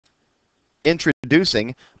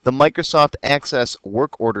Introducing the Microsoft Access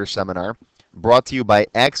Work Order Seminar, brought to you by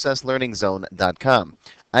AccessLearningZone.com.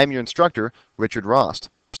 I'm your instructor, Richard Rost.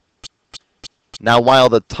 Now, while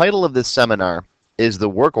the title of this seminar is the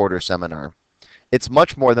Work Order Seminar, it's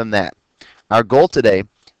much more than that. Our goal today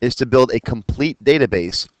is to build a complete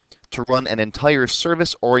database to run an entire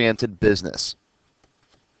service-oriented business.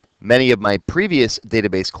 Many of my previous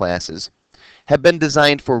database classes have been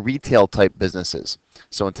designed for retail-type businesses.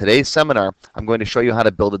 So in today's seminar, I'm going to show you how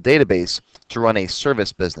to build a database to run a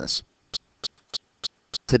service business.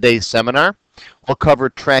 Today's seminar will cover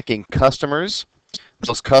tracking customers.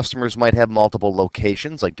 Those customers might have multiple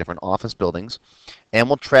locations, like different office buildings, and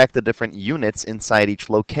we'll track the different units inside each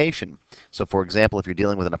location. So for example, if you're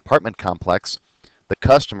dealing with an apartment complex, the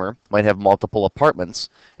customer might have multiple apartments,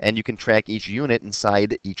 and you can track each unit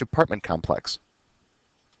inside each apartment complex.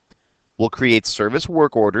 We'll create service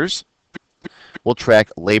work orders. We'll track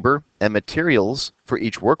labor and materials for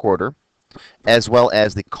each work order, as well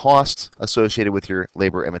as the costs associated with your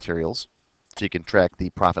labor and materials, so you can track the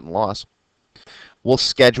profit and loss. We'll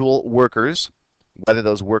schedule workers, whether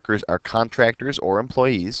those workers are contractors or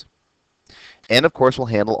employees. And of course, we'll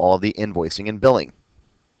handle all of the invoicing and billing.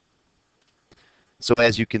 So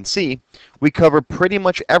as you can see, we cover pretty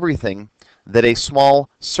much everything that a small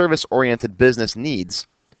service-oriented business needs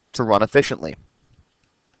to run efficiently.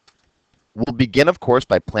 We'll begin, of course,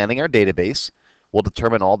 by planning our database. We'll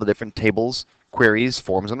determine all the different tables, queries,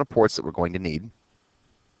 forms, and reports that we're going to need.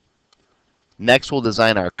 Next, we'll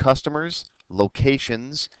design our customers,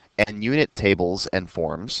 locations, and unit tables and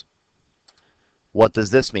forms. What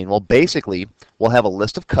does this mean? Well, basically, we'll have a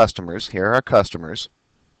list of customers. Here are our customers.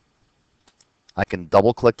 I can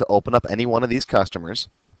double-click to open up any one of these customers.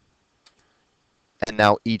 And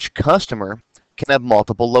now each customer can have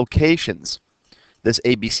multiple locations. This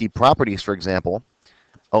ABC Properties, for example,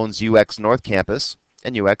 owns UX North Campus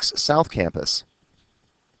and UX South Campus.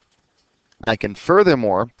 I can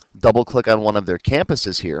furthermore double-click on one of their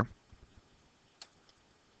campuses here.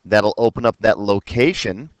 That'll open up that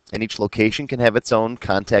location, and each location can have its own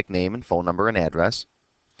contact name and phone number and address.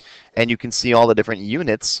 And you can see all the different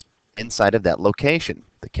units inside of that location,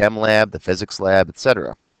 the chem lab, the physics lab,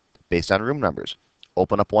 etc., based on room numbers.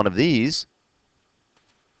 Open up one of these,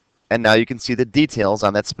 and now you can see the details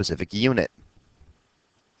on that specific unit.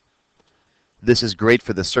 This is great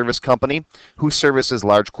for the service company who services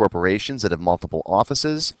large corporations that have multiple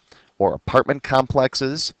offices, or apartment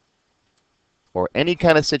complexes, or any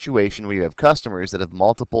kind of situation where you have customers that have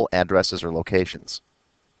multiple addresses or locations.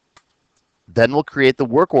 Then we'll create the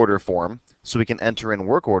work order form so we can enter in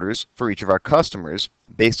work orders for each of our customers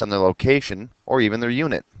based on their location or even their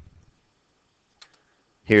unit.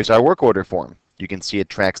 Here's our work order form. You can see it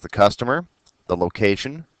tracks the customer, the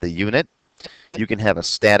location, the unit. You can have a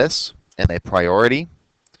status and a priority,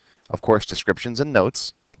 of course, descriptions and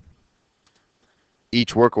notes.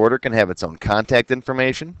 Each work order can have its own contact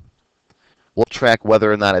information. We'll track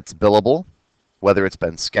whether or not it's billable, whether it's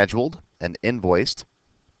been scheduled and invoiced.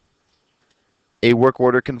 A work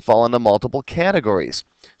order can fall into multiple categories,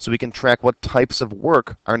 so we can track what types of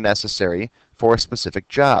work are necessary for a specific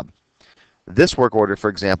job. This work order, for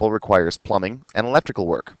example, requires plumbing and electrical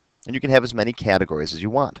work, and you can have as many categories as you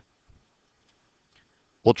want.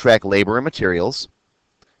 We'll track labor and materials,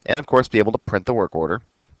 and of course be able to print the work order.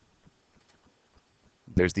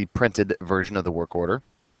 There's the printed version of the work order.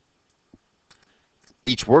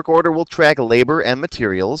 Each work order will track labor and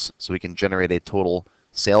materials, so we can generate a total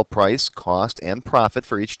sale price, cost, and profit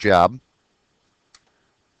for each job.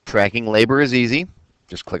 Tracking labor is easy.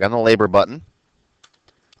 Just click on the labor button.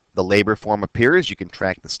 The labor form appears. You can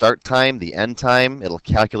track the start time, the end time. It'll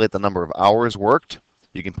calculate the number of hours worked.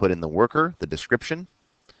 You can put in the worker, the description,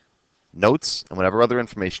 notes, and whatever other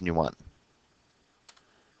information you want.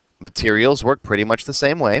 Materials work pretty much the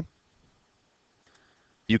same way.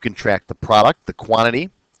 You can track the product, the quantity,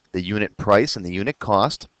 the unit price, and the unit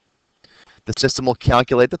cost. The system will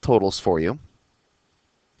calculate the totals for you.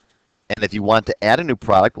 And if you want to add a new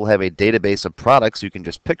product, we'll have a database of products you can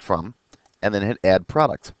just pick from and then hit Add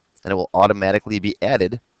Product. And it will automatically be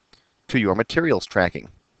added to your materials tracking.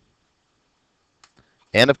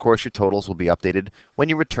 And of course, your totals will be updated when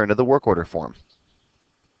you return to the work order form.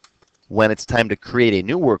 When it's time to create a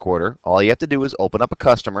new work order, all you have to do is open up a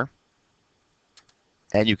customer,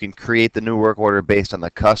 and you can create the new work order based on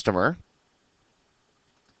the customer,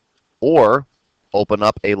 or open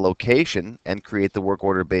up a location and create the work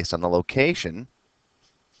order based on the location,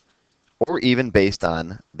 or even based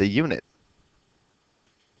on the unit.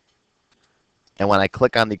 And when I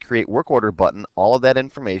click on the Create Work Order button, all of that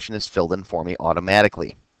information is filled in for me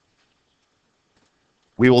automatically.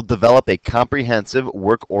 We will develop a comprehensive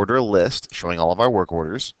work order list showing all of our work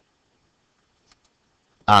orders.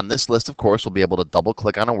 On this list, of course, we'll be able to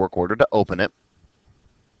double-click on a work order to open it.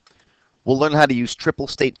 We'll learn how to use triple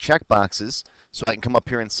state checkboxes, so I can come up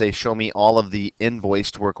here and say, show me all of the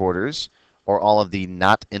invoiced work orders, or all of the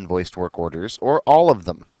not invoiced work orders, or all of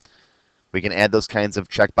them. We can add those kinds of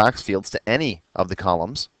checkbox fields to any of the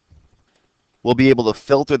columns. We'll be able to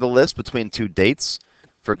filter the list between two dates.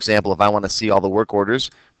 For example, if I want to see all the work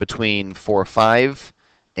orders between 4/5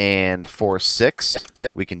 and 4/6,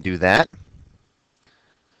 we can do that.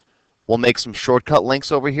 We'll make some shortcut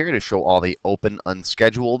links over here to show all the open,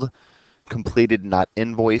 unscheduled, completed, not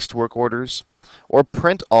invoiced work orders, or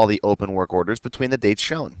print all the open work orders between the dates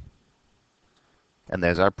shown. And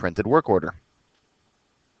there's our printed work order.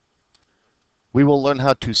 We will learn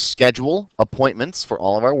how to schedule appointments for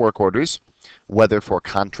all of our work orders, whether for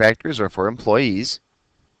contractors or for employees.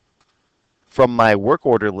 From my work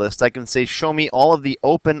order list, I can say, show me all of the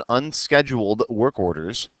open, unscheduled work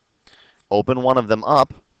orders. Open one of them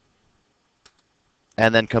up,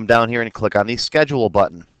 and then come down here and click on the Schedule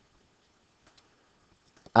button.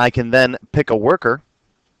 I can then pick a worker,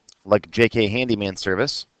 like JK Handyman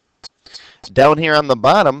Service. Down here on the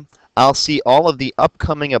bottom, I'll see all of the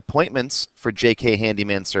upcoming appointments for JK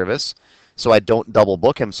Handyman Service, so I don't double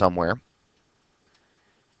book him somewhere.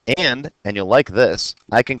 And you'll like this,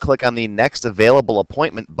 I can click on the Next Available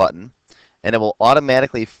Appointment button, and it will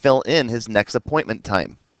automatically fill in his next appointment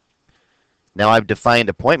time. Now I've defined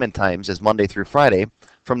appointment times as Monday through Friday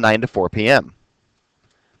from 9 to 4 p.m.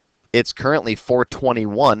 It's currently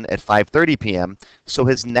 4:21 at 5:30 p.m., so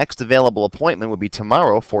his next available appointment would be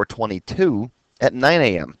tomorrow, 4:22 at 9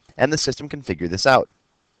 a.m., and the system can figure this out.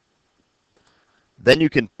 Then you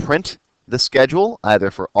can print the schedule either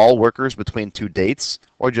for all workers between two dates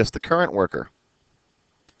or just the current worker.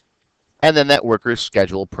 And then that worker's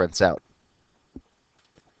schedule prints out.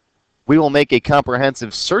 We will make a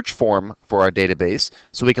comprehensive search form for our database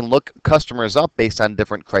so we can look customers up based on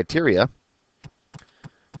different criteria.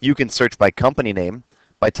 You can search by company name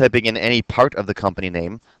by typing in any part of the company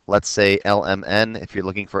name. Let's say LMN if you're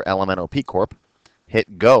looking for LMNOP Corp.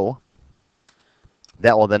 Hit Go.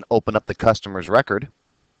 That will then open up the customer's record.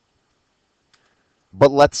 But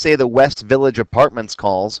let's say the West Village Apartments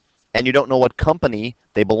calls and you don't know what company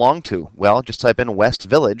they belong to. Well, just type in West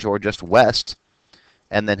Village or just West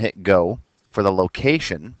and then hit Go for the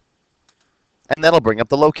location. And that'll bring up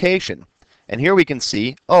the location. And here we can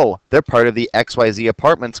see, oh, they're part of the XYZ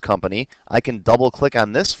Apartments company. I can double click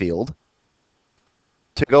on this field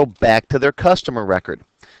to go back to their customer record.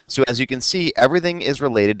 So as you can see, everything is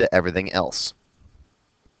related to everything else.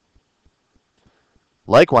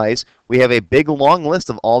 Likewise, we have a big long list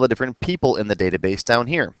of all the different people in the database down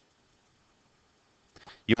here.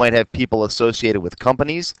 You might have people associated with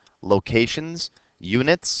companies, locations,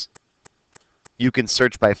 units. You can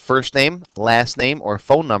search by first name, last name, or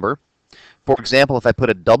phone number. For example, if I put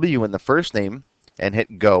a W in the first name and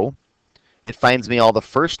hit Go, it finds me all the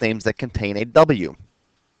first names that contain a W.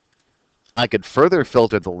 I could further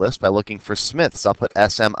filter the list by looking for Smiths. I'll put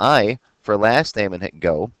SMI for last name and hit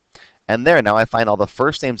Go. And there, now I find all the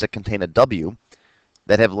first names that contain a W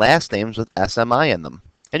that have last names with SMI in them.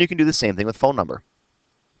 And you can do the same thing with phone number.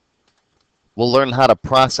 We'll learn how to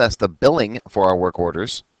process the billing for our work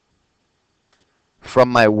orders. From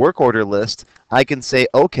my work order list, I can say,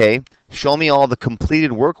 okay, show me all the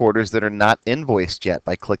completed work orders that are not invoiced yet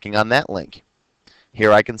by clicking on that link.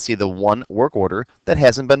 Here I can see the one work order that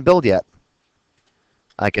hasn't been billed yet.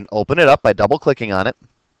 I can open it up by double-clicking on it,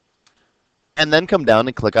 and then come down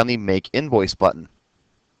and click on the Make Invoice button.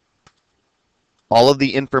 All of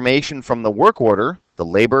the information from the work order, the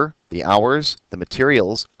labor, the hours, the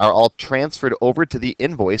materials, are all transferred over to the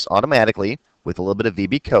invoice automatically with a little bit of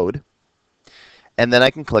VB code. And then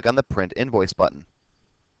I can click on the Print Invoice button.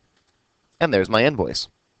 And there's my invoice.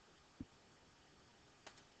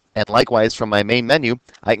 And likewise, from my main menu,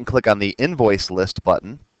 I can click on the Invoice List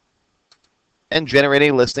button and generate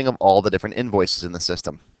a listing of all the different invoices in the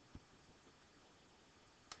system.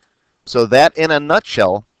 So that, in a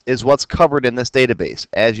nutshell, is what's covered in this database.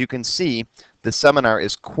 As you can see, the seminar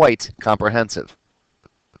is quite comprehensive.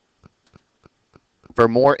 For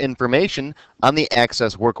more information on the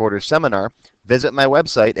Access Work Order Seminar, visit my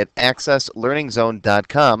website at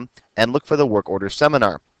accesslearningzone.com and look for the Work Order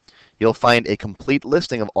Seminar. You'll find a complete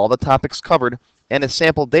listing of all the topics covered and a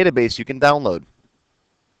sample database you can download.